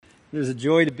It is a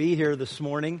joy to be here this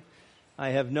morning. I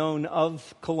have known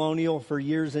of Colonial for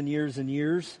years and years and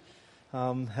years.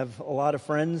 Have a lot of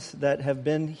friends that have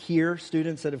been here,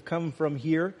 students that have come from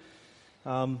here.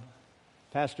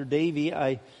 Pastor Davey,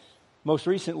 I most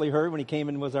recently heard when he came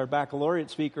and was our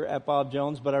baccalaureate speaker at Bob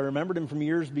Jones, but I remembered him from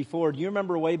years before. Do you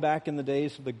remember way back in the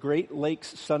days of the Great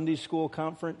Lakes Sunday School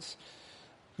Conference?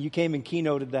 You came and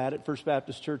keynoted that at First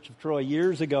Baptist Church of Troy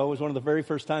years ago. It was one of the very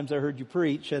first times I heard you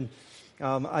preach, and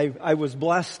I was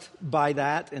blessed by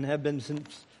that and have been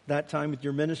since that time with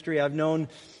your ministry. I've known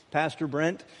Pastor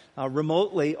Brent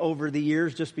remotely over the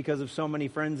years just because of so many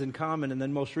friends in common. And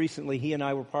then most recently, he and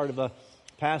I were part of a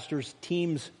pastor's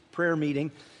team's prayer meeting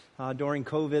during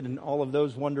COVID and all of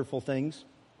those wonderful things.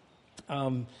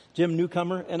 Jim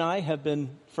Newcomer and I have been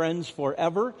friends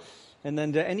forever. And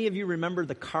then do any of you remember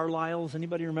the Carlyles?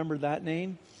 Anybody remember that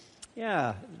name?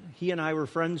 Yeah, he and I were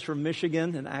friends from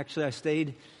Michigan, and actually I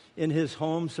stayed in his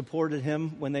home, supported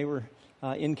him when they were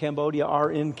in Cambodia,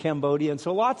 are in Cambodia. And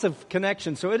so lots of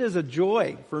connections. So it is a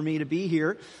joy for me to be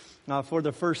here for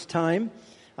the first time.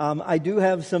 I do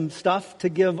have some stuff to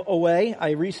give away.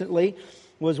 I recently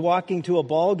was walking to a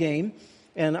ball game,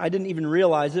 and I didn't even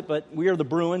realize it, but we are the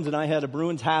Bruins, and I had a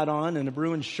Bruins hat on and a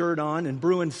Bruins shirt on and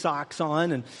Bruins socks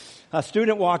on. And a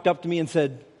student walked up to me and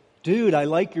said, "Dude, I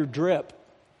like your drip."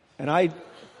 And I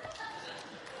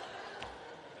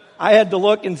had to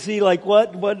look and see, like,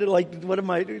 what am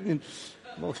I doing?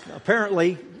 Well,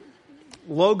 apparently,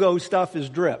 logo stuff is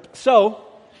drip. So,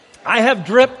 I have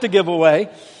drip to give away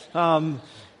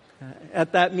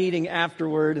at that meeting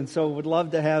afterward. And so, would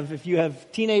love to have, if you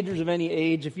have teenagers of any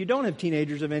age, if you don't have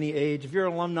teenagers of any age, if you're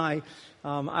an alumni,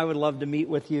 I would love to meet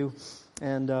with you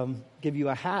and give you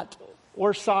a hat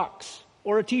or socks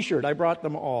or a t-shirt. I brought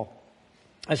them all.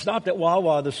 I stopped at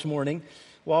Wawa this morning.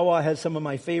 Wawa has some of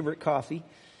my favorite coffee.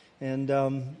 And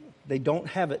they don't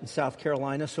have it in South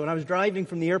Carolina. So when I was driving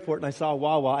from the airport and I saw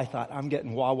Wawa, I thought, I'm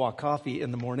getting Wawa coffee in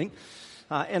the morning.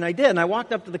 And I did. And I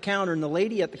walked up to the counter, and the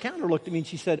lady at the counter looked at me and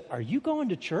she said, "Are you going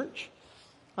to church?"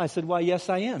 I said, "Why, yes,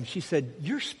 I am." She said,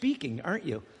 "You're speaking, aren't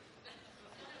you?"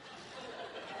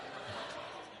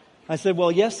 I said,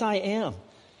 "Well, yes, I am."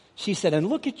 She said, "And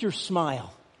look at your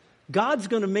smile. God's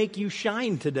going to make you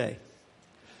shine today."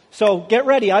 So get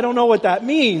ready. I don't know what that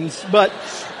means, but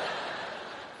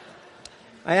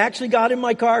I actually got in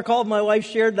my car, called my wife,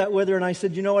 shared that with her, and I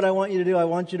said, "You know what I want you to do? I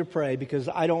want you to pray, because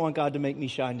I don't want God to make me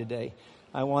shine today.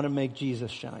 I want to make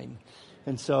Jesus shine."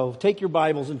 And so take your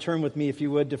Bibles and turn with me, if you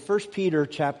would, to 1 Peter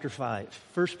chapter 5.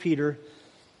 1 Peter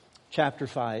chapter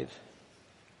 5.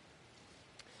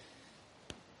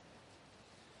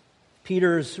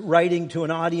 Peter's writing to an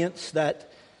audience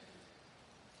that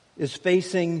is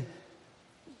facing,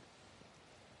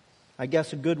 I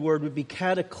guess a good word would be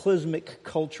cataclysmic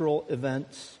cultural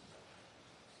events.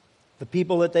 The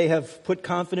people that they have put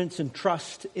confidence and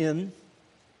trust in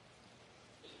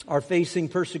are facing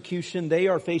persecution. They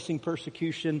are facing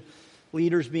persecution.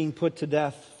 Leaders being put to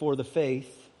death for the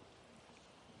faith.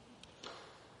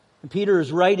 And Peter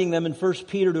is writing them in 1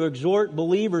 Peter to exhort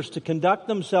believers to conduct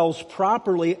themselves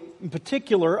properly, in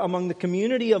particular among the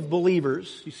community of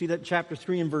believers. You see that in chapter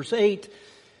 3 and verse 8.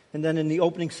 And then in the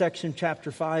opening section,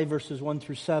 chapter 5, verses 1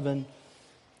 through 7.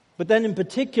 But then in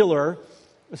particular,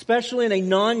 especially in a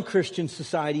non-Christian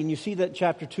society, and you see that in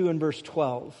chapter 2 and verse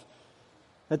 12,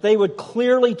 that they would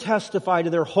clearly testify to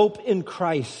their hope in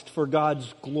Christ for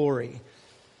God's glory.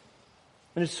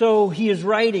 And so he is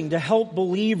writing to help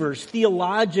believers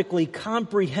theologically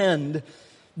comprehend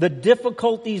the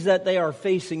difficulties that they are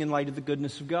facing in light of the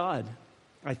goodness of God.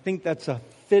 I think that's a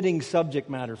fitting subject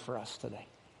matter for us today.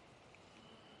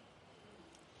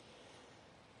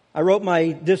 I wrote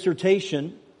my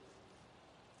dissertation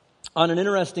on an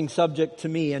interesting subject to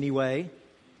me anyway.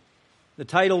 The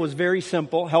title was very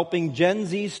simple: Helping Gen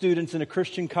Z Students in a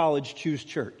Christian College Choose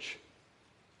Church.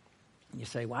 And you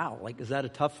say, wow, is that a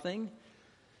tough thing?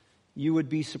 You would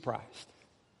be surprised.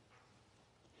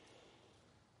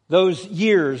 Those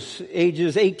years,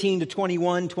 ages 18 to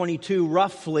 21, 22,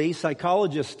 roughly,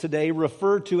 psychologists today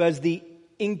refer to as the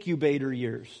incubator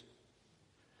years.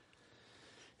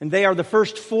 And they are the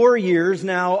first 4 years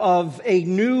now of a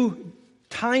new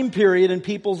time period in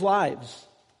people's lives.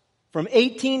 From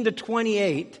 18 to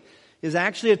 28 is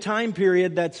actually a time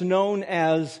period that's known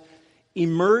as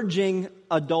emerging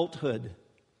adulthood.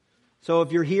 So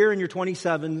if you're here and you're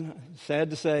 27,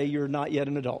 sad to say, you're not yet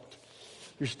an adult.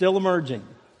 You're still emerging.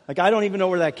 I don't even know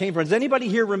where that came from. Does anybody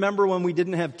here remember when we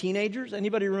didn't have teenagers?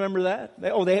 Anybody remember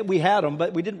that? We had them,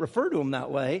 but we didn't refer to them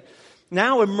that way.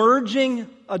 Now emerging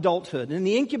adulthood. In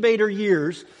the incubator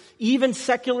years, even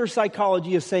secular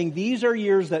psychology is saying these are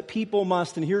years that people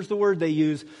must, and here's the word they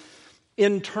use,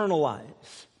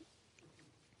 internalize.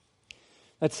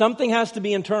 That something has to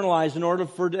be internalized in order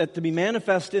for it to be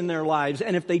manifest in their lives.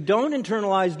 And if they don't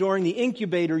internalize during the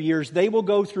incubator years, they will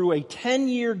go through a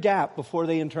 10-year gap before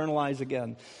they internalize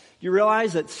again. Do you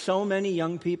realize that so many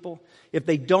young people, if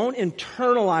they don't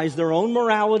internalize their own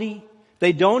morality,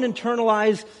 they don't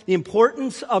internalize the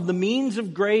importance of the means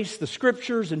of grace, the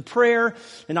scriptures and prayer,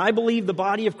 and I believe the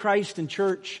body of Christ and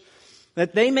church,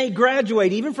 that they may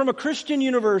graduate even from a Christian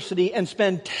university and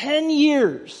spend 10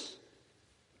 years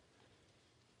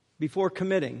before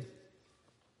committing.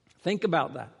 Think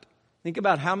about that. Think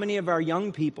about how many of our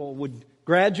young people would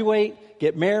graduate,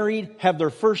 get married, have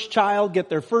their first child, get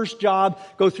their first job,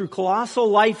 go through colossal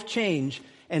life change,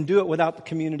 and do it without the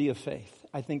community of faith.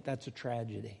 I think that's a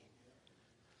tragedy.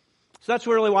 So that's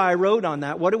really why I wrote on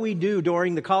that. What do we do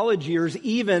during the college years,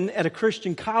 even at a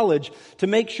Christian college, to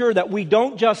make sure that we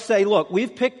don't just say, look,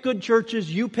 we've picked good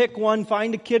churches, you pick one,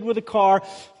 find a kid with a car,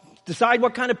 decide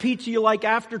what kind of pizza you like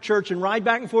after church and ride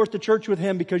back and forth to church with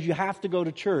him because you have to go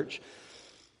to church.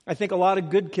 I think a lot of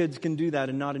good kids can do that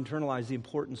and not internalize the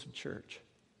importance of church.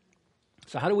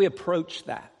 So how do we approach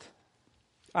that?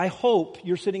 I hope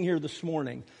you're sitting here this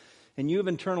morning and you have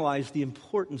internalized the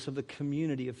importance of the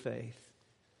community of faith.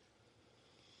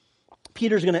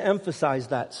 Peter's going to emphasize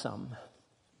that some.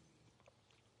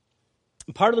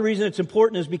 Part of the reason it's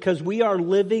important is because we are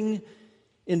living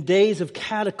in days of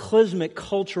cataclysmic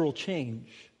cultural change.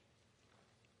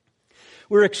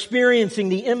 We're experiencing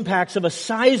the impacts of a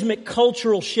seismic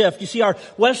cultural shift. You see, our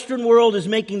Western world is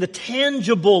making the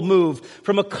tangible move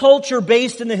from a culture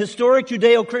based in the historic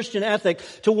Judeo-Christian ethic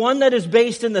to one that is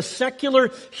based in the secular,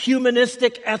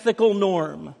 humanistic, ethical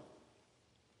norm.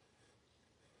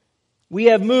 We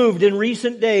have moved in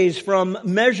recent days from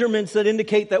measurements that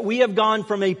indicate that we have gone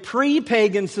from a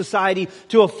pre-pagan society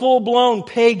to a full-blown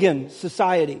pagan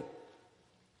society.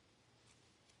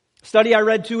 A study I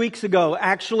read 2 weeks ago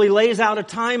actually lays out a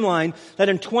timeline that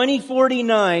in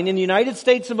 2049 in the United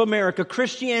States of America,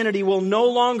 Christianity will no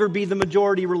longer be the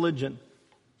majority religion.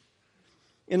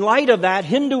 In light of that,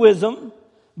 Hinduism,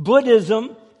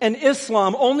 Buddhism, and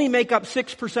Islam only make up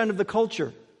 6% of the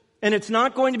culture. And it's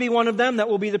not going to be one of them that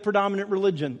will be the predominant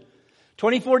religion.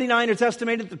 2049, it's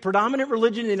estimated that the predominant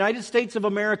religion in the United States of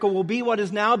America will be what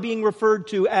is now being referred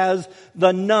to as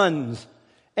the nones.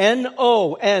 N-O-N-E-S.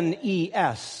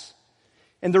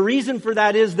 And the reason for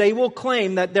that is they will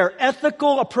claim that their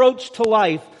ethical approach to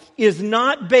life is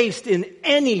not based in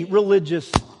any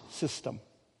religious system.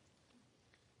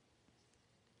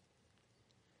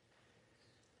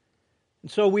 And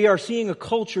so we are seeing a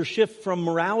culture shift from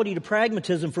morality to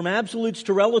pragmatism, from absolutes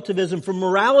to relativism, from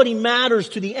morality matters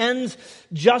to the ends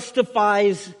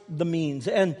justifies the means.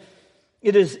 And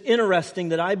it is interesting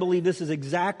that I believe this is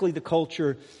exactly the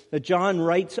culture that John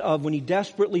writes of when he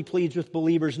desperately pleads with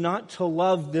believers not to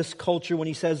love this culture when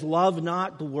he says, love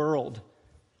not the world.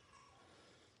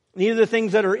 Neither the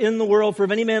things that are in the world, for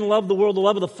if any man love the world, the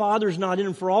love of the Father is not in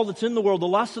him. For all that's in the world, the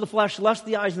lust of the flesh, the lust of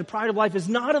the eyes, and the pride of life is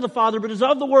not of the Father, but is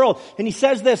of the world. And he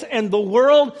says this, and the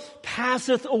world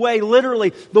passeth away.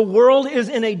 Literally, the world is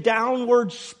in a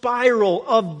downward spiral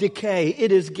of decay.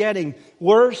 It is getting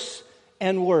worse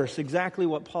and worse. Exactly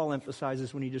what Paul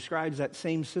emphasizes when he describes that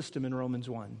same system in Romans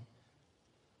 1.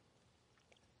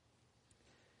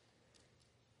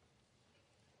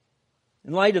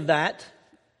 In light of that,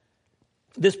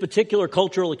 this particular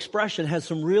cultural expression has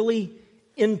some really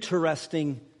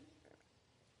interesting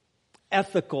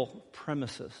ethical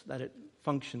premises that it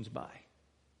functions by.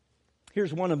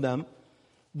 Here's one of them,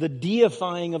 the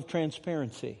deifying of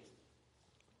transparency.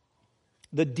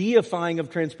 The deifying of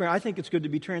transparency. I think it's good to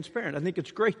be transparent. I think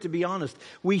it's great to be honest.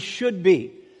 We should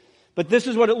be. But this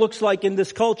is what it looks like in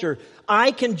this culture.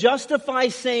 I can justify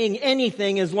saying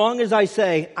anything as long as I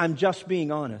say, I'm just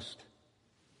being honest.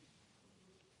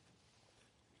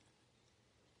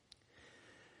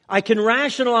 I can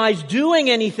rationalize doing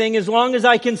anything as long as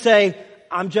I can say,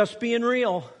 I'm just being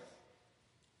real.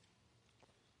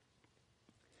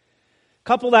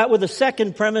 Couple that with a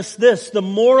second premise, the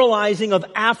moralizing of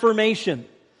affirmation.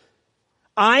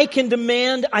 I can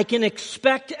demand, I can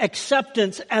expect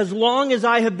acceptance as long as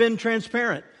I have been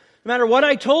transparent. No matter what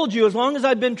I told you, as long as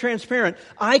I've been transparent,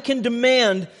 I can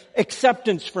demand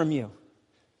acceptance from you.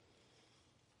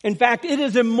 In fact, it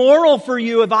is immoral for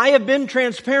you, if I have been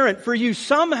transparent, for you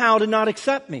somehow to not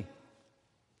accept me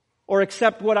or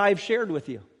accept what I've shared with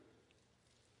you.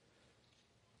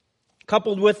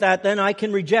 Coupled with that, then I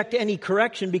can reject any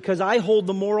correction because I hold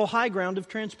the moral high ground of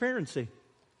transparency.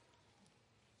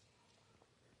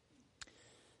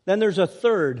 Then there's a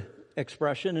third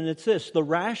expression, and it's this, the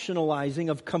rationalizing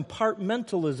of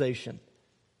compartmentalization.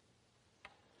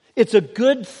 It's a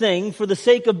good thing for the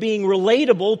sake of being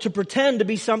relatable to pretend to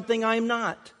be something I'm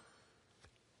not.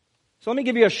 So let me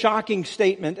give you a shocking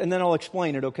statement and then I'll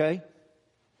explain it, okay?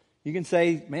 You can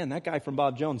say, man, that guy from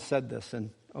Bob Jones said this, and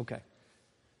okay.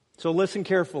 So listen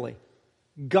carefully.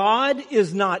 God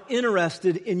is not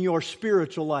interested in your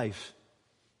spiritual life.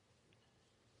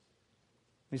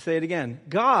 Let me say it again.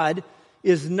 God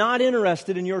is not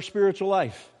interested in your spiritual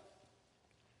life.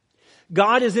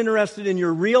 God is interested in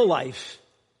your real life,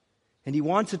 and He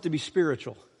wants it to be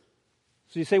spiritual.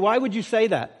 So you say, why would you say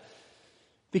that?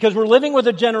 Because we're living with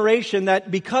a generation that,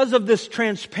 because of this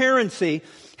transparency,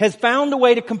 has found a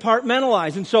way to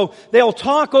compartmentalize. And so they'll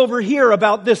talk over here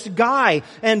about this guy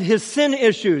and his sin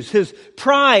issues, his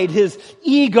pride, his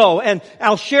ego, and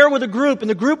I'll share with a group, and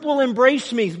the group will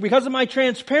embrace me because of my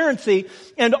transparency.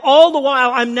 And all the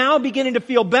while, I'm now beginning to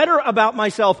feel better about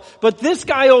myself. But this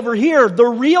guy over here, the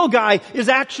real guy, is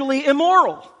actually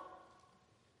immoral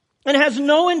and has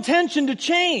no intention to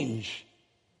change.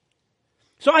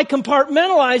 So I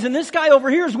compartmentalize, and this guy over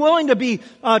here is willing to be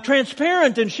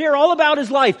transparent and share all about his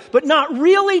life, but not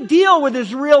really deal with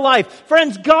his real life.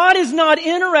 Friends, God is not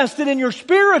interested in your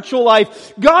spiritual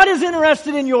life. God is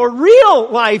interested in your real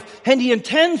life, and He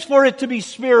intends for it to be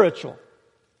spiritual.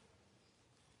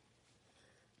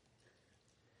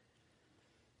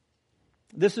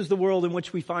 This is the world in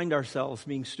which we find ourselves,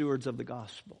 being stewards of the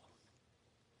gospel.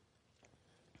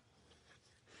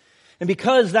 And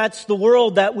because that's the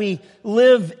world that we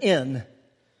live in,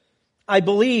 I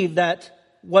believe that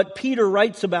what Peter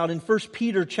writes about in 1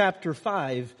 Peter chapter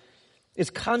 5 is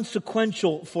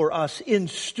consequential for us in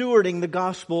stewarding the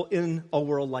gospel in a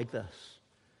world like this.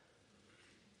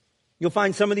 You'll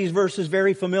find some of these verses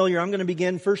very familiar. I'm going to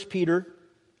begin 1 Peter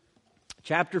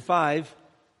chapter 5.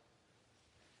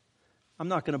 I'm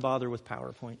not going to bother with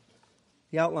PowerPoint.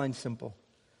 The outline's simple.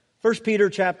 1 Peter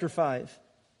chapter 5.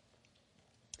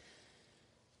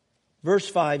 Verse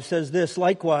 5 says this,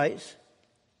 likewise,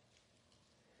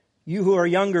 you who are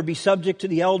younger, be subject to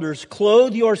the elders.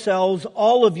 Clothe yourselves,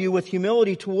 all of you, with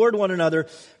humility toward one another.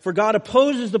 For God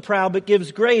opposes the proud, but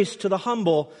gives grace to the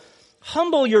humble.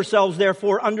 Humble yourselves,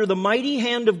 therefore, under the mighty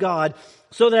hand of God,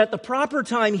 so that at the proper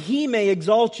time He may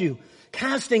exalt you,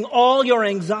 casting all your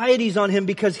anxieties on Him,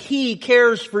 because He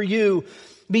cares for you.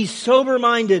 Be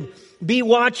sober-minded. Be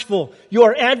watchful.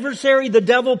 Your adversary, the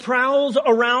devil, prowls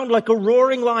around like a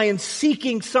roaring lion,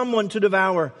 seeking someone to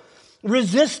devour.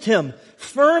 Resist him,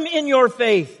 firm in your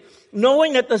faith,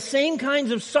 knowing that the same kinds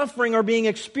of suffering are being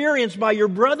experienced by your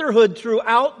brotherhood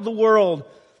throughout the world.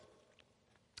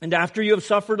 And after you have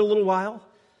suffered a little while,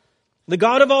 the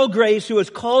God of all grace, who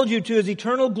has called you to His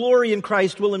eternal glory in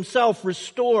Christ, will Himself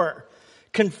restore,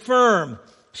 confirm,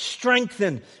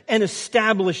 strengthen, and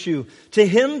establish you. To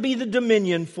Him be the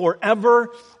dominion forever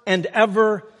and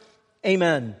ever.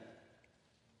 Amen.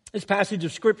 This passage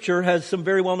of Scripture has some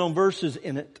very well-known verses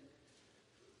in it.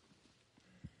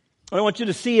 What I want you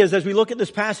to see is, as we look at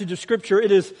this passage of Scripture,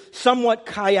 it is somewhat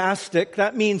chiastic.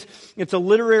 That means it's a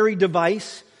literary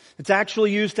device. It's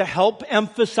actually used to help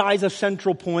emphasize a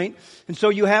central point. And so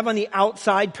you have on the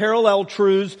outside parallel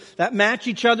truths that match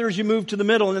each other as you move to the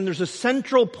middle. And then there's a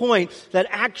central point that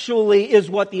actually is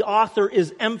what the author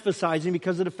is emphasizing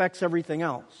because it affects everything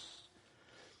else.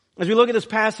 As we look at this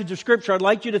passage of Scripture, I'd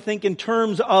like you to think in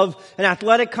terms of an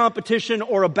athletic competition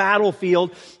or a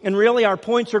battlefield. And really our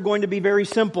points are going to be very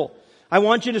simple. I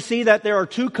want you to see that there are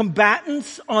two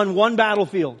combatants on one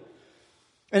battlefield.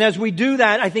 And as we do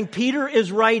that, I think Peter is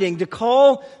writing to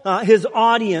call his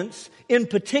audience in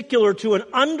particular to an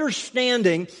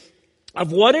understanding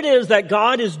of what it is that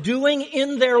God is doing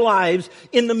in their lives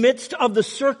in the midst of the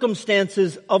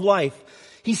circumstances of life.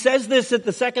 He says this at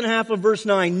the second half of verse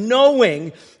 9,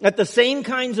 knowing that the same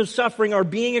kinds of suffering are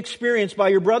being experienced by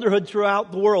your brotherhood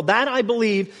throughout the world. That, I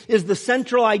believe, is the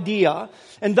central idea.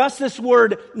 And thus this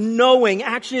word knowing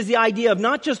actually is the idea of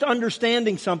not just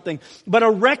understanding something, but a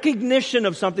recognition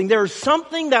of something. There is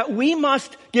something that we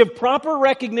must give proper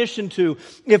recognition to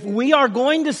if we are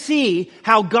going to see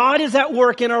how God is at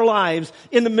work in our lives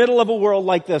in the middle of a world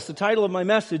like this. The title of my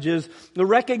message is The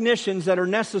Recognitions That Are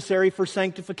Necessary for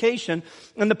Sanctification.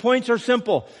 And the points are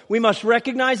simple. We must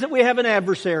recognize that we have an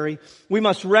adversary. We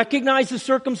must recognize the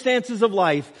circumstances of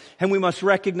life. And we must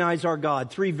recognize our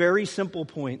God. Three very simple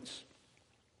points.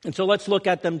 And so let's look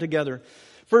at them together.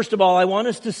 First of all, I want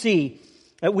us to see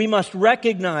that we must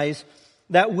recognize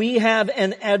that we have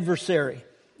an adversary.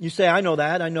 You say, I know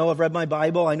that. I know, I've read my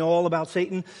Bible. I know all about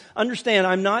Satan. Understand,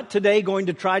 I'm not today going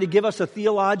to try to give us a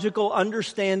theological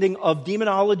understanding of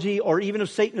demonology or even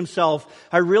of Satan himself.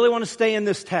 I really want to stay in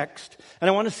this text. And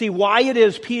I want to see why it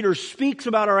is Peter speaks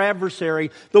about our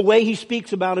adversary the way he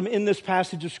speaks about him in this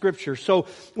passage of Scripture. So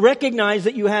recognize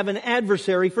that you have an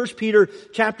adversary. 1 Peter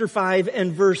chapter 5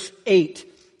 and verse 8.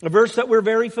 A verse that we're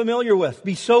very familiar with.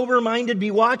 Be sober-minded,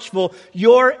 be watchful.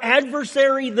 Your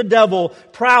adversary, the devil,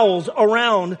 prowls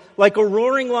around like a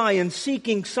roaring lion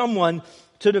seeking someone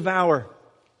to devour.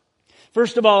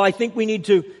 First of all, I think we need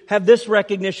to have this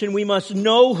recognition. We must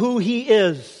know who he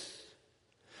is.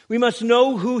 We must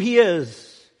know who he is.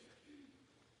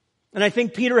 And I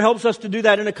think Peter helps us to do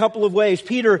that in a couple of ways.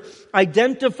 Peter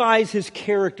identifies his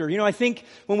character. You know, I think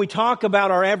when we talk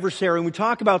about our adversary, when we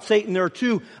talk about Satan, there are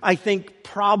two, I think,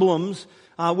 problems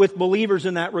with believers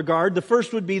in that regard. The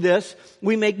first would be this: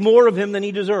 we make more of him than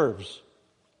he deserves.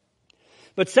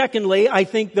 But secondly, I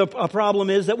think a problem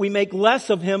is that we make less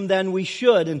of him than we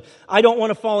should. And I don't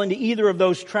want to fall into either of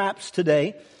those traps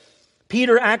today.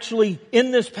 Peter actually,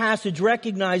 in this passage,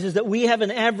 recognizes that we have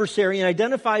an adversary and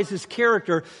identifies his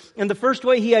character. And the first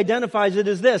way he identifies it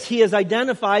is this: he is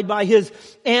identified by his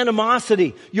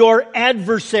animosity, your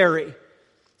adversary.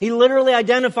 He literally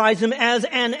identifies him as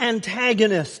an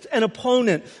antagonist, an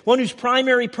opponent, one whose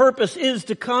primary purpose is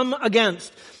to come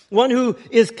against, one who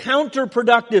is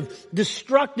counterproductive,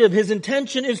 destructive. His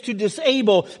intention is to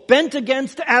disable, bent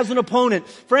against as an opponent.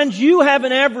 Friends, you have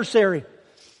an adversary.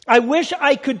 I wish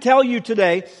I could tell you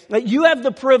today that you have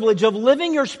the privilege of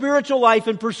living your spiritual life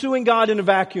and pursuing God in a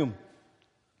vacuum.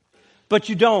 But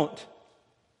you don't.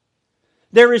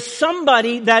 There is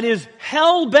somebody that is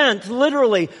hell-bent,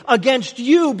 literally, against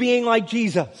you being like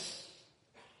Jesus.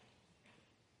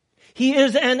 He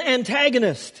is an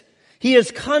antagonist. He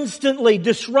is constantly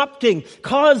disrupting,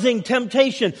 causing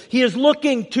temptation. He is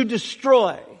looking to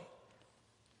destroy.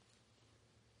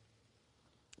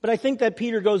 But I think that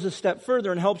Peter goes a step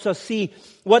further and helps us see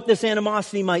what this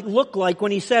animosity might look like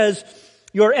when he says,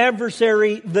 your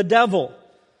adversary, the devil.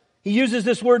 He uses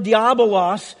this word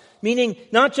diabolos, meaning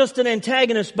not just an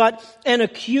antagonist, but an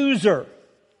accuser.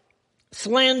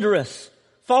 Slanderous,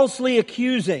 falsely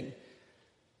accusing.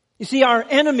 You see, our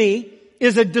enemy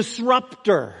is a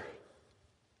disruptor.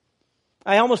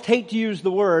 I almost hate to use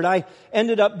the word. I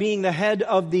ended up being the head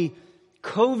of the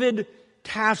COVID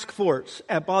task force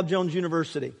at Bob Jones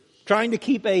University, trying to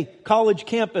keep a college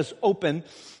campus open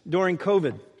during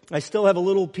COVID. I still have a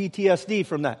little PTSD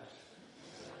from that.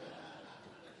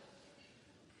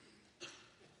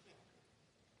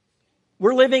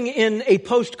 We're living in a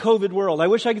post-COVID world. I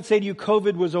wish I could say to you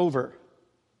COVID was over.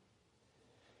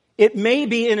 It may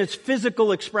be in its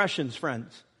physical expressions,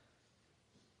 friends,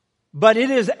 but it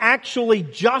is actually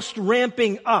just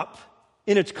ramping up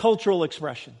in its cultural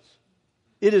expressions.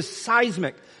 It is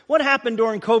seismic. What happened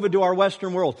during COVID to our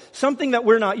Western world? Something that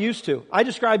we're not used to. I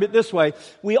describe it this way.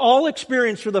 We all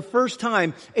experienced for the first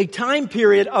time a time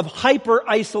period of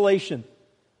hyper-isolation.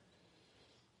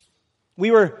 We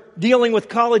were dealing with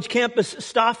college campus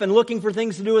stuff and looking for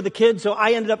things to do with the kids, so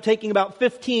I ended up taking about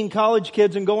 15 college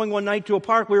kids and going one night to a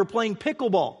park. We were playing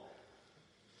pickleball.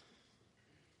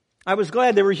 I was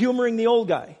glad they were humoring the old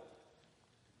guy.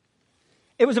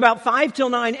 It was about 5 till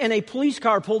 9 and a police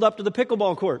car pulled up to the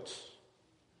pickleball courts.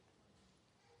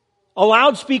 A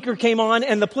loudspeaker came on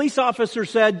and the police officer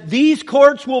said, these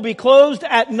courts will be closed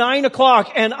at 9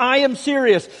 o'clock. And I am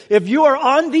serious. If you are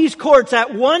on these courts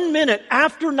at 1 minute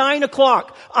after 9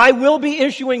 o'clock, I will be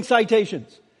issuing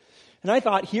citations. And I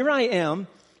thought, here I am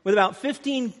with about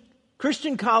 15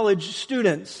 Christian college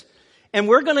students, and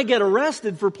we're going to get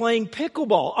arrested for playing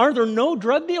pickleball. Are there no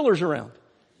drug dealers around?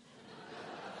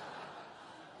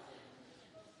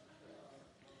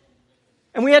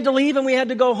 And we had to leave and we had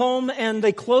to go home, and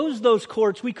they closed those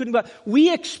courts. We couldn't go.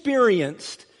 We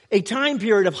experienced a time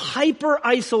period of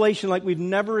hyper-isolation like we've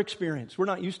never experienced. We're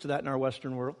not used to that in our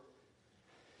Western world.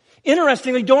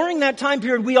 Interestingly, during that time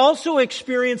period, we also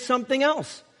experienced something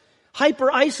else.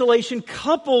 Hyper-isolation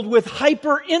coupled with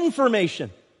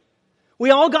hyper-information.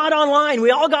 We all got online.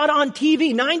 We all got on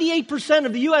TV. 98%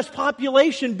 of the U.S.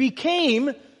 population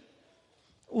became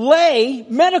lay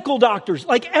medical doctors.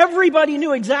 Like everybody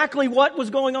knew exactly what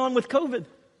was going on with COVID.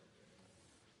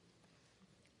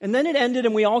 And then it ended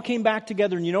and we all came back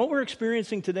together. And you know what we're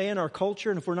experiencing today in our culture,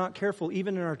 and if we're not careful,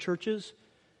 even in our churches?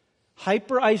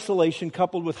 Hyper-isolation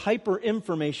coupled with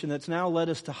hyper-information that's now led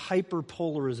us to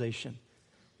hyper-polarization.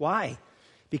 Why?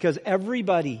 Because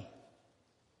everybody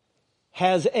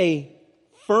has a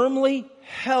firmly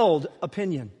held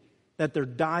opinion that they're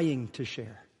dying to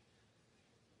share.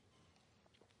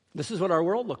 This is what our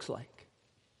world looks like.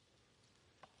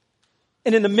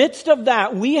 And in the midst of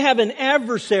that, we have an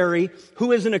adversary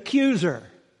who is an accuser.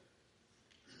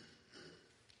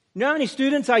 You know how many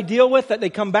students I deal with that they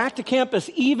come back to campus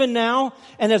even now,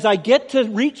 and as I get to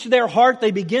reach their heart,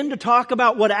 they begin to talk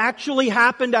about what actually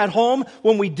happened at home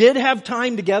when we did have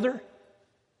time together?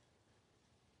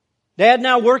 Dad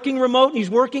now working remote, and he's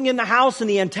working in the house, and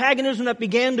the antagonism that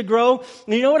began to grow.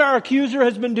 And you know what our accuser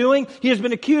has been doing? He has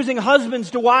been accusing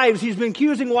husbands to wives. He's been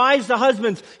accusing wives to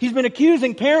husbands. He's been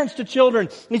accusing parents to children.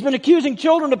 He's been accusing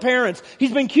children to parents.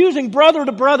 He's been accusing brother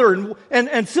to brother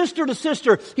and sister to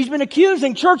sister. He's been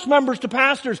accusing church members to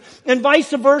pastors and vice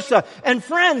versa. And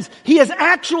friends, he is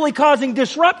actually causing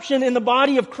disruption in the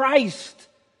body of Christ.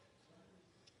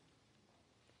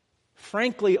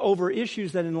 Frankly, over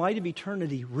issues that in light of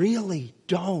eternity really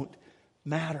don't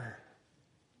matter.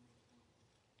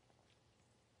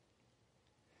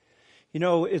 You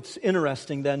know, it's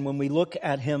interesting then when we look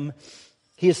at him,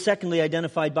 he is secondly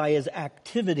identified by his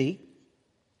activity.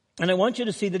 And I want you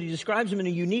to see that he describes him in a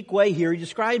unique way here. He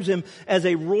describes him as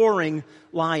a roaring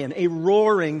lion, a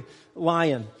roaring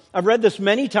lion. I've read this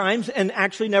many times and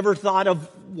actually never thought of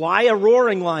why a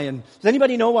roaring lion. Does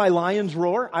anybody know why lions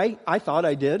roar? I thought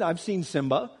I did. I've seen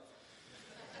Simba.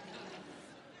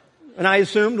 And I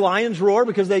assumed lions roar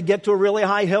because they get to a really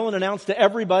high hill and announce to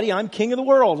everybody, I'm king of the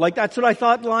world. Like that's what I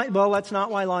thought. Well, that's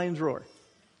not why lions roar.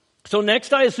 So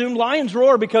next I assumed lions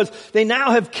roar because they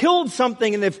now have killed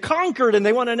something and they've conquered and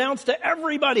they want to announce to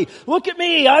everybody, look at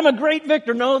me, I'm a great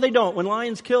victor. No, they don't. When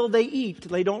lions kill, they eat.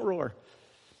 They don't roar.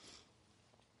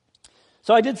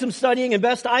 So I did some studying, and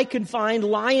best I could find,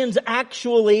 lions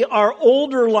actually are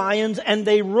older lions, and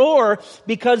they roar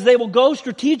because they will go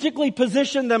strategically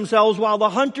position themselves while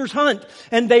the hunters hunt.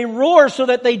 And they roar so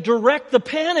that they direct the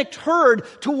panicked herd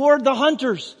toward the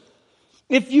hunters.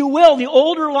 If you will, the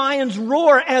older lions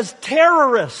roar as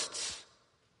terrorists.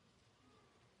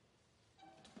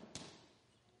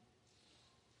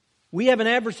 We have an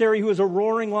adversary who is a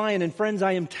roaring lion, and friends,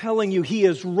 I am telling you, he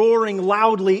is roaring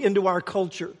loudly into our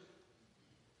culture.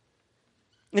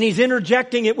 And he's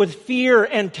interjecting it with fear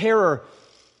and terror.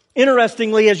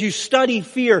 Interestingly, as you study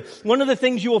fear, one of the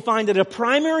things you will find that a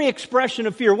primary expression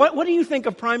of fear, what do you think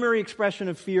a primary expression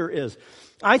of fear is?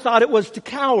 I thought it was to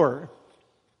cower.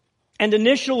 And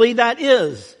initially that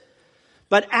is.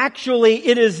 But actually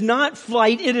it is not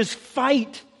flight, it is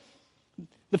fight.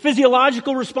 The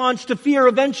physiological response to fear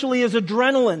eventually is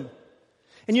adrenaline.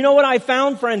 And you know what I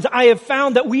found, friends? I have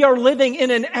found that we are living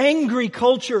in an angry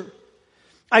culture.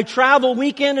 I travel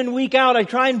week in and week out. I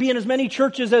try and be in as many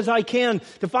churches as I can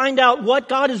to find out what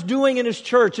God is doing in His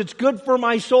church. It's good for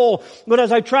my soul. But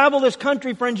as I travel this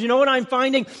country, friends, you know what I'm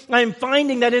finding? I'm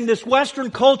finding that in this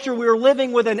Western culture, we are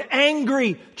living with an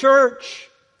angry church.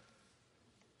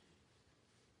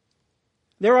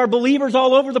 There are believers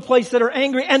all over the place that are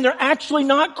angry, and they're actually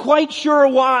not quite sure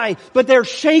why, but they're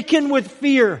shaken with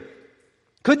fear.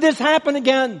 Could this happen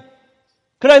again?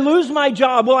 Could I lose my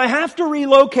job? Will I have to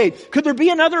relocate? Could there be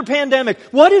another pandemic?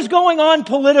 What is going on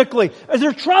politically? Is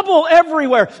there trouble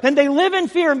everywhere? And they live in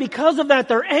fear, and because of that,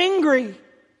 they're angry.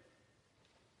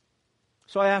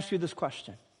 So I ask you this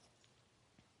question.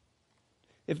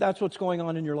 If that's what's going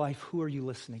on in your life, who are you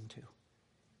listening to?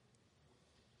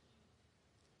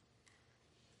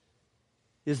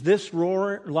 Is this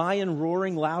lion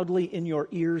roaring loudly in your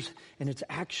ears, and it's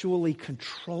actually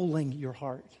controlling your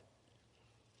heart?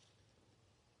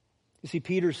 You see,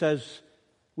 Peter says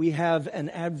we have an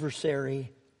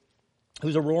adversary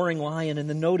who's a roaring lion, and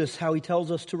then notice how he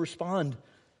tells us to respond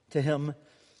to him.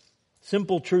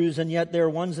 Simple truths, and yet they're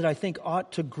ones that I think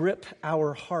ought to grip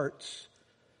our hearts.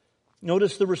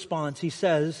 Notice the response. He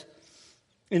says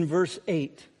in verse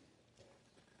 8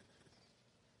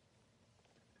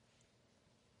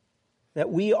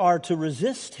 that we are to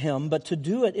resist him, but to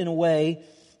do it in a way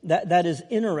that is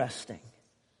interesting.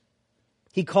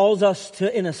 He calls us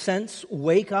to, in a sense,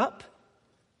 wake up,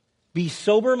 be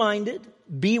sober-minded,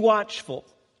 be watchful.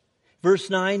 Verse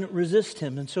 9, resist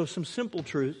him. And so some simple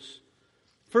truths.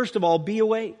 First of all, be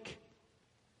awake.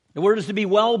 The word is to be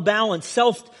well-balanced,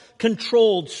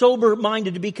 self-controlled,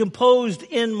 sober-minded, to be composed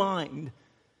in mind.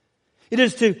 It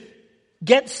is to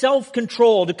get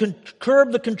self-control, to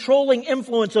curb the controlling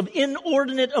influence of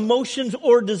inordinate emotions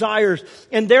or desires,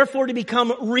 and therefore to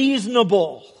become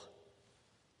reasonable.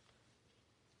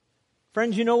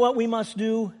 Friends, you know what we must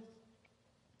do?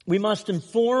 We must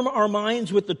inform our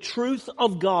minds with the truth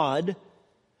of God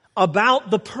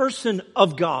about the person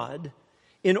of God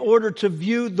in order to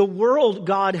view the world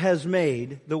God has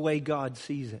made the way God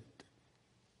sees it.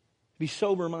 Be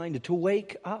sober-minded, to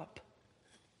wake up.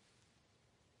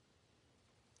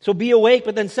 So be awake,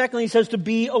 but then secondly, he says to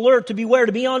be alert, to beware,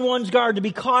 to be on one's guard, to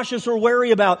be cautious or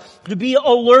wary about, to be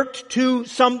alert to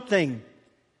something.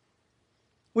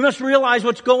 We must realize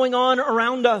what's going on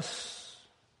around us.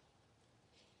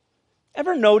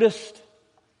 Ever noticed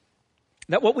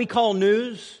that what we call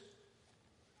news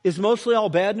is mostly all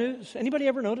bad news? Anybody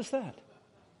ever notice that?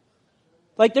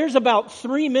 Like there's about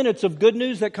 3 minutes of good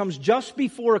news that comes just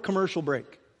before a commercial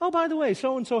break. Oh, by the way,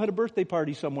 so-and-so had a birthday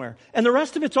party somewhere. And the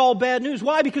rest of it's all bad news.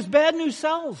 Why? Because bad news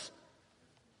sells.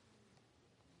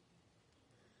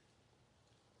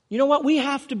 You know what? We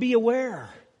have to be aware.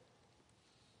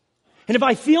 And if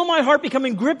I feel my heart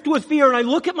becoming gripped with fear and I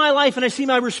look at my life and I see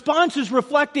my responses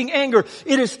reflecting anger,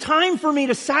 it is time for me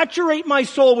to saturate my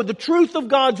soul with the truth of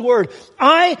God's Word.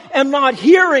 I am not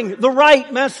hearing the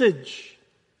right message.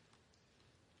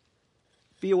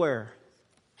 Be aware.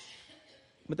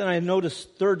 But then I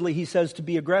noticed, thirdly, he says to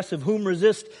be aggressive. Whom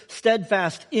resist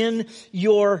steadfast in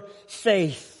your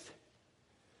faith.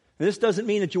 And this doesn't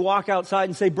mean that you walk outside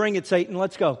and say, bring it, Satan,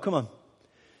 let's go, come on.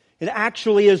 It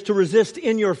actually is to resist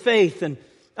in your faith. And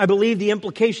I believe the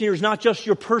implication here is not just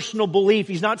your personal belief.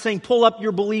 He's not saying pull up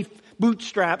your belief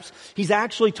bootstraps. He's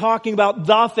actually talking about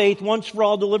the faith once for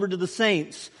all delivered to the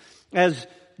saints, as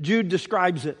Jude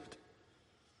describes it.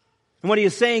 And what he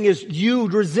is saying is you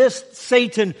resist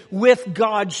Satan with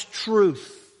God's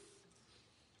truth.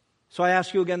 So I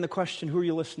ask you again the question, who are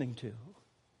you listening to?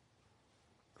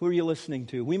 Who are you listening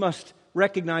to? We must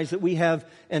recognize that we have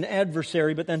an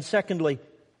adversary, but then secondly,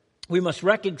 we must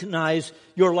recognize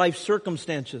your life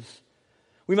circumstances.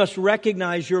 We must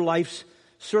recognize your life's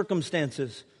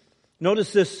circumstances.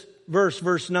 Notice this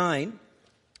verse 9.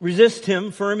 Resist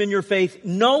him, firm in your faith,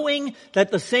 knowing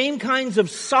that the same kinds of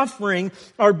suffering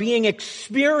are being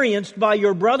experienced by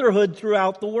your brotherhood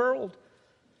throughout the world.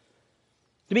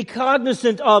 To be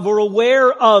cognizant of or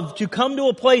aware of, to come to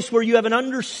a place where you have an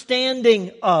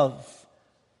understanding of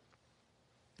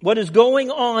what is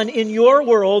going on in your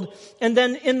world and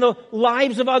then in the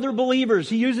lives of other believers.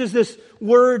 He uses this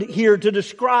word here to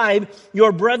describe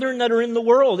your brethren that are in the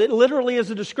world. It literally is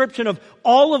a description of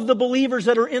all of the believers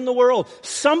that are in the world.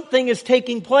 Something is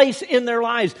taking place in their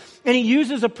lives. And he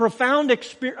uses a profound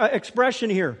expression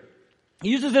here. He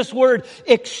uses this word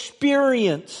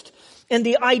experienced. And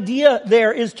the idea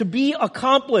there is to be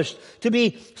accomplished, to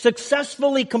be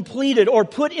successfully completed or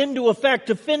put into effect,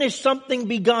 to finish something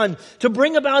begun, to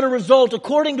bring about a result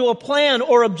according to a plan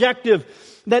or objective.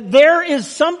 That there is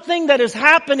something that is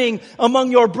happening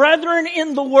among your brethren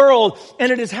in the world, and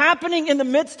it is happening in the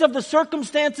midst of the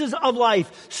circumstances of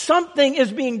life. Something is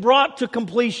being brought to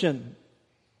completion.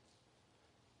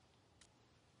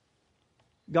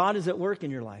 God is at work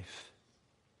in your life.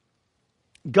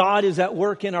 God is at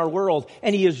work in our world,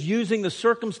 and He is using the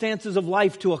circumstances of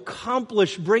life to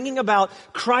accomplish bringing about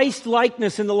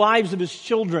Christ-likeness in the lives of His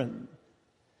children.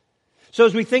 So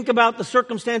as we think about the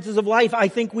circumstances of life, I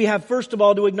think we have first of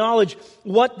all to acknowledge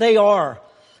what they are.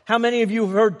 How many of you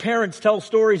have heard parents tell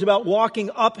stories about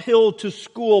walking uphill to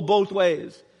school both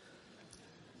ways?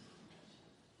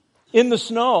 In the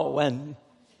snow, and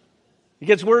it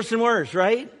gets worse and worse,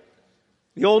 right?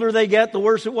 The older they get, the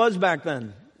worse it was back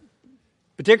then.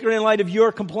 Particularly in light of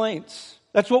your complaints.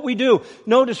 That's what we do.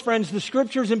 Notice, friends, the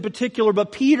Scriptures in particular,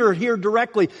 but Peter here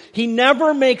directly, he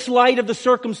never makes light of the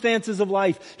circumstances of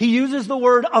life. He uses the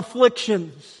word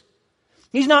afflictions.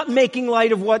 He's not making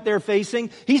light of what they're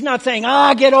facing. He's not saying,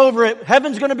 get over it.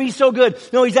 Heaven's going to be so good.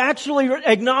 No, he's actually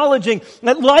acknowledging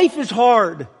that life is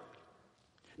hard.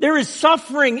 There is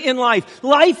suffering in life.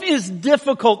 Life is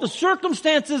difficult. The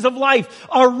circumstances of life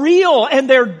are real and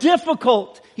they're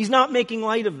difficult. He's not making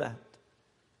light of that.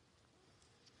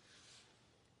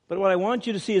 But what I want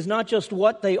you to see is not just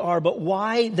what they are, but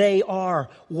why they are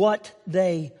what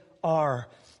they are.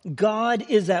 God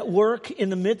is at work in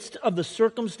the midst of the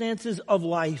circumstances of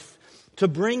life to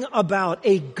bring about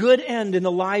a good end in the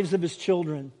lives of His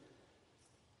children.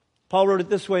 Paul wrote it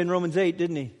this way in Romans 8,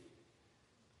 didn't he?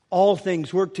 All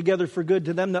things work together for good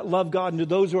to them that love God and to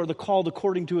those who are the called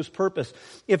according to His purpose.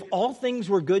 If all things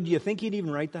were good, do you think he'd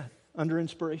even write that under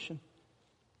inspiration?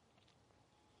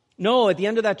 No, at the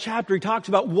end of that chapter, he talks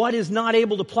about what is not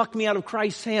able to pluck me out of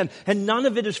Christ's hand. And none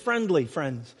of it is friendly,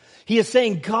 friends. He is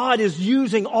saying God is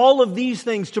using all of these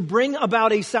things to bring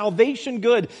about a salvation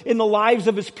good in the lives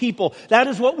of His people. That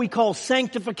is what we call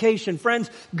sanctification. Friends,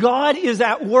 God is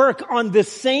at work on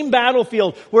this same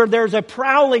battlefield where there's a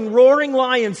prowling, roaring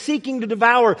lion seeking to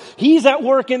devour. He's at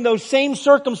work in those same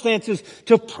circumstances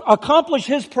to accomplish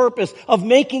His purpose of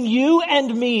making you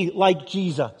and me like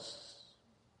Jesus.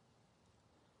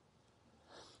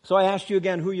 So I ask you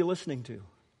again, who are you listening to?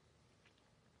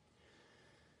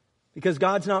 Because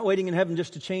God's not waiting in heaven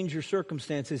just to change your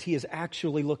circumstances. He is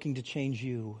actually looking to change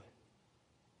you.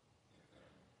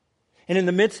 And in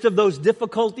the midst of those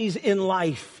difficulties in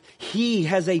life, He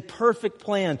has a perfect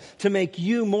plan to make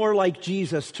you more like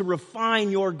Jesus, to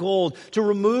refine your gold, to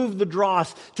remove the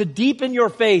dross, to deepen your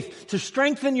faith, to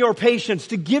strengthen your patience,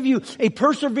 to give you a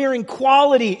persevering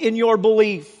quality in your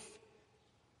belief.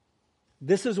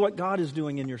 This is what God is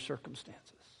doing in your circumstances.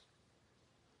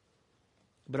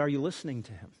 But are you listening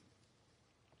to Him?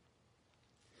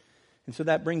 And so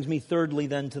that brings me thirdly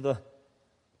then to the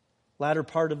latter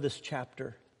part of this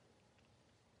chapter.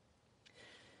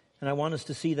 And I want us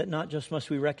to see that not just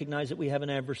must we recognize that we have an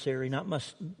adversary, not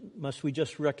must we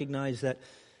just recognize that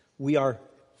we are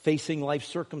facing life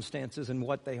circumstances and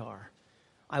what they are.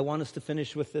 I want us to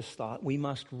finish with this thought. We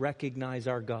must recognize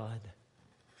our God.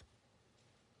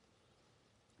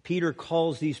 Peter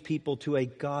calls these people to a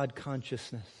God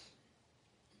consciousness.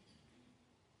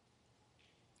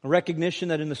 A recognition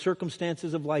that in the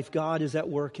circumstances of life, God is at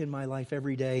work in my life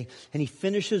every day. And he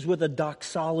finishes with a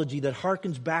doxology that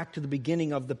harkens back to the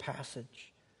beginning of the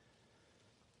passage.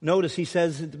 Notice he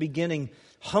says at the beginning,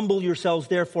 humble yourselves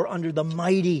therefore under the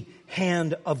mighty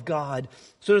hand of God,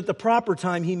 so that at the proper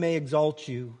time He may exalt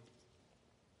you.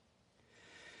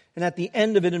 And at the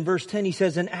end of it in verse 10 he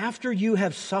says, and after you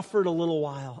have suffered a little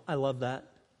while. I love that.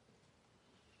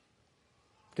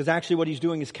 Because actually what he's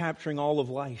doing is capturing all of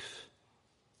life.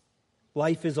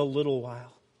 Life is a little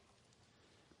while.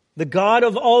 The God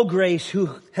of all grace, who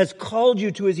has called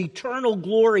you to His eternal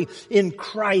glory in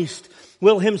Christ,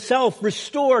 will Himself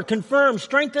restore, confirm,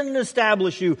 strengthen, and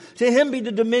establish you. To Him be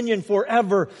the dominion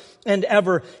forever and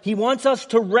ever. He wants us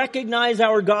to recognize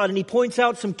our God, and He points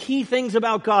out some key things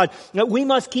about God that we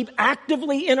must keep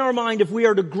actively in our mind if we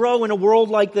are to grow in a world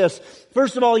like this.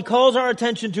 First of all, He calls our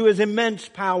attention to His immense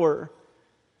power.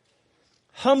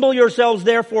 Humble yourselves,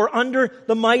 therefore, under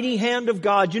the mighty hand of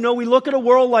God. You know, we look at a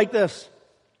world like this,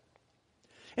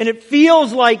 and it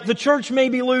feels like the church may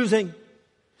be losing.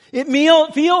 It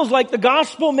feels like the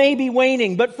gospel may be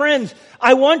waning. But friends,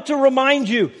 I want to remind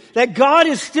you that God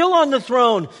is still on the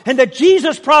throne, and that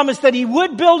Jesus promised that He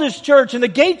would build His church, and the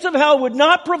gates of hell would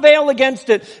not prevail against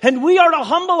it. And we are to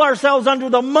humble ourselves under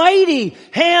the mighty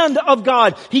hand of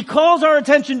God. He calls our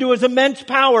attention to His immense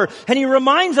power, and He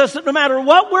reminds us that no matter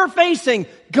what we're facing,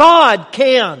 God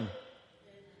can.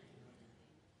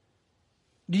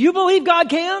 Do you believe God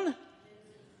can?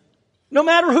 No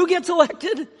matter who gets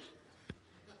elected?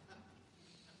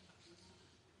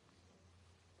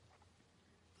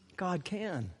 God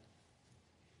can.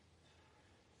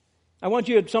 I want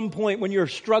you at some point when you're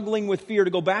struggling with fear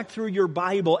to go back through your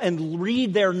Bible and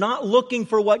read there, not looking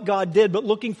for what God did, but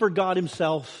looking for God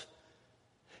Himself.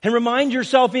 And remind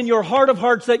yourself in your heart of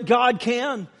hearts that God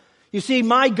can. You see,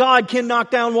 my God can knock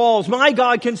down walls. My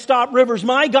God can stop rivers.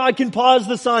 My God can pause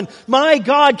the sun. My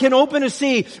God can open a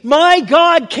sea. My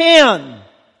God can.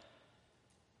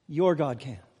 Your God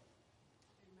can.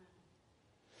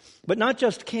 But not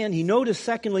just can He. Notice,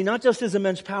 secondly, not just His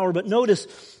immense power, but notice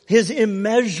His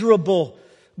immeasurable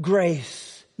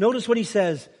grace. Notice what He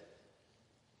says.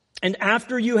 And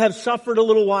after you have suffered a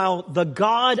little while, the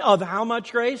God of how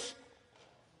much grace?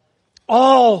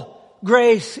 All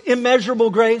grace, immeasurable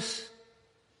grace.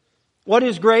 What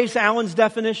is grace? Allen's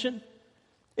definition.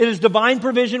 It is divine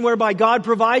provision whereby God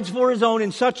provides for His own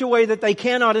in such a way that they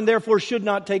cannot and therefore should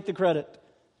not take the credit.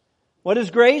 What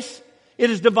is grace? It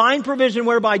is divine provision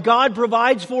whereby God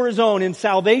provides for His own in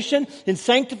salvation, in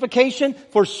sanctification,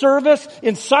 for service,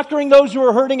 in succoring those who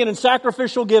are hurting, and in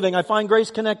sacrificial giving. I find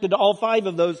grace connected to all 5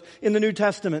 of those in the New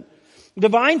Testament.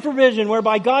 Divine provision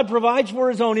whereby God provides for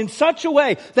His own in such a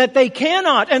way that they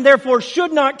cannot and therefore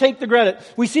should not take the credit.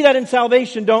 We see that in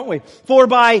salvation, don't we? For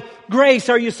by grace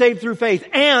are you saved through faith,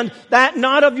 and that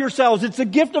not of yourselves. It's a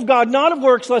gift of God, not of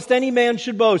works, lest any man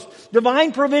should boast.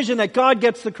 Divine provision that God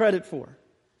gets the credit for.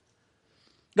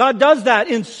 God does that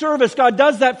in service. God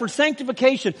does that for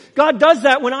sanctification. God does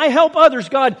that when I help others.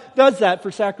 God does that for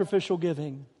sacrificial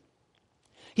giving.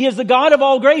 He is the God of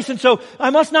all grace, and so I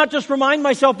must not just remind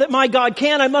myself that my God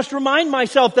can, I must remind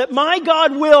myself that my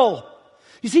God will.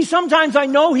 You see, sometimes I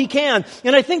know He can,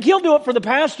 and I think He'll do it for the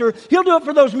pastor, He'll do it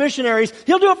for those missionaries,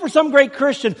 He'll do it for some great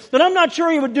Christian, but I'm not sure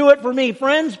He would do it for me.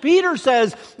 Friends, Peter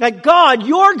says that God,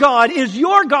 your God, is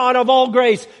your God of all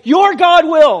grace. Your God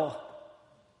will.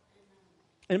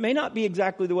 And it may not be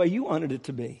exactly the way you wanted it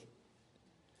to be.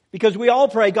 Because we all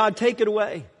pray, God, take it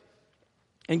away.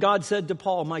 And God said to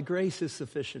Paul, my grace is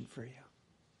sufficient for you.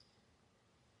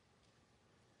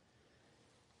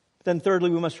 Then thirdly,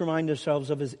 we must remind ourselves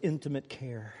of His intimate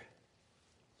care.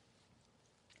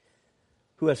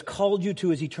 who has called you to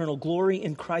his eternal glory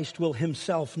in Christ, will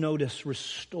himself, notice,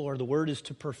 restore. The word is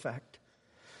to perfect.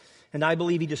 And I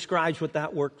believe he describes what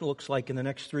that work looks like in the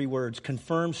next three words: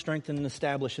 confirm, strengthen, and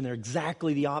establish. And they're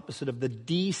exactly the opposite of the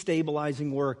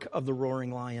destabilizing work of the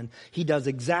roaring lion. He does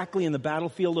exactly in the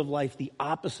battlefield of life the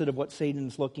opposite of what Satan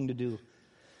is looking to do.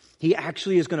 He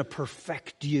actually is going to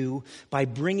perfect you by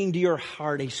bringing to your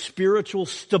heart a spiritual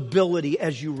stability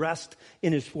as you rest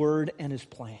in his word and his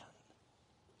plan.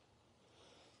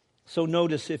 So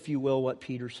notice, if you will, what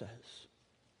Peter says.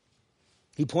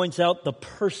 He points out the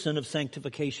person of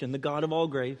sanctification, the God of all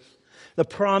grace, the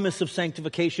promise of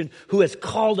sanctification, who has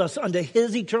called us unto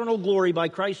his eternal glory by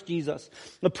Christ Jesus.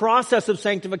 The process of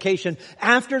sanctification,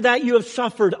 after that you have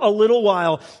suffered a little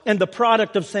while, and the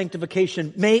product of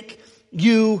sanctification, make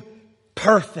you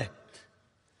perfect.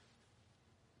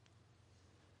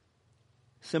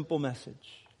 Simple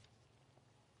message.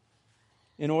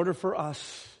 In order for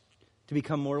us to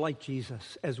become more like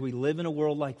Jesus as we live in a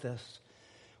world like this,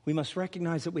 we must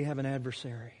recognize that we have an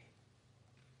adversary.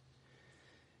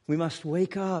 We must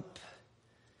wake up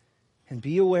and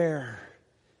be aware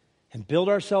and build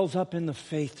ourselves up in the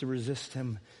faith to resist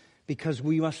him, because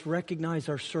we must recognize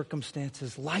our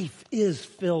circumstances. Life is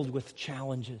filled with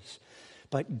challenges,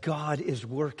 but God is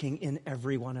working in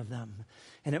every one of them.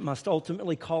 And it must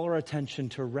ultimately call our attention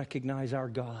to recognize our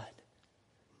God.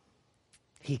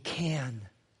 He can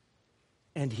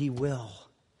and he will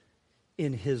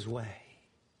in his way.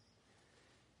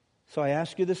 So I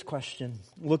ask you this question,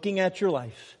 looking at your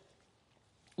life,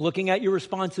 looking at your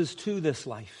responses to this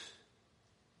life.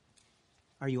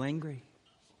 Are you angry?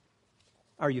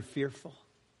 Are you fearful?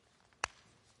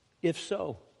 If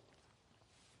so,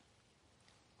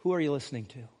 who are you listening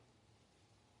to?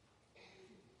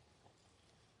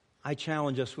 I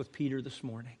challenge us with Peter this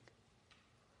morning.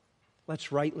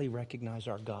 Let's rightly recognize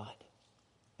our God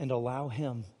and allow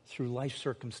him, through life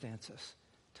circumstances,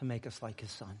 to make us like his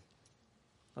Son.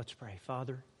 Let's pray.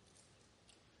 Father,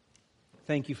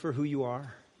 thank you for who you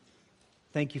are.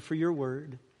 Thank you for your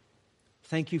word.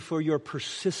 Thank you for your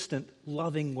persistent,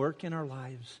 loving work in our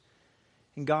lives.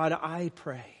 And God, I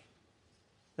pray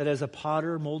that as a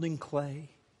potter molding clay,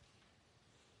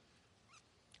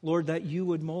 Lord, that you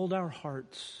would mold our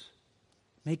hearts,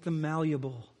 make them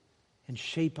malleable, and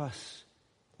shape us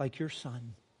like your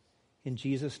Son. In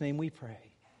Jesus' name we pray.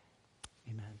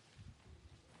 Amen.